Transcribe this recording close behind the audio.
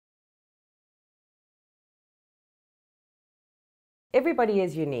Everybody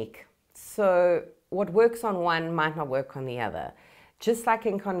is unique. So what works on one might not work on the other. Just like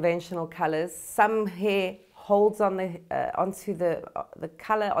in conventional colors, some hair holds on onto the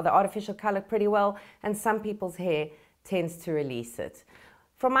color or the artificial color pretty well, and some people's hair tends to release it.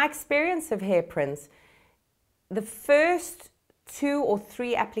 From my experience of hair prints, the first 2 or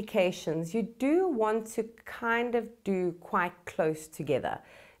 3 applications you do want to kind of do quite close together.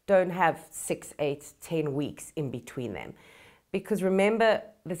 Don't have 6, 8, 10 weeks in between them. Because remember,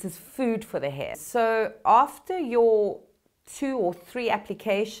 this is food for the hair. So after your 2 or 3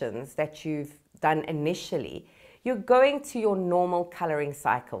 applications that you've done initially, you're going to your normal coloring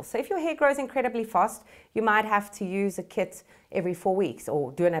cycle. So if your hair grows incredibly fast, you might have to use a kit every 4 weeks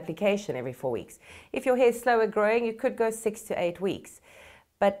or do an application every 4 weeks. If your hair is slower growing, you could go 6 to 8 weeks.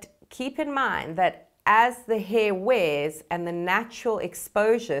 But keep in mind that as the hair wears and the natural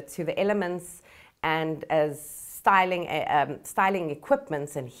exposure to the elements and as styling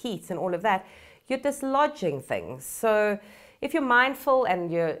equipments and heat and all of that, you're dislodging things. So if you're mindful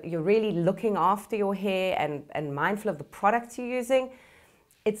and you're really looking after your hair and mindful of the products you're using,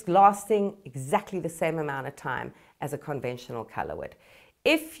 it's lasting exactly the same amount of time as a conventional color would.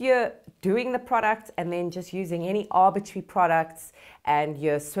 If you're doing the product and then just using any arbitrary products and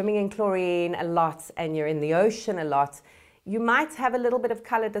you're swimming in chlorine a lot and you're in the ocean a lot, you might have a little bit of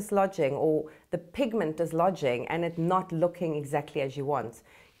color dislodging or the pigment dislodging and it not looking exactly as you want.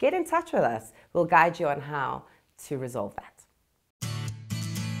 Get in touch with us. We'll guide you on how to resolve that.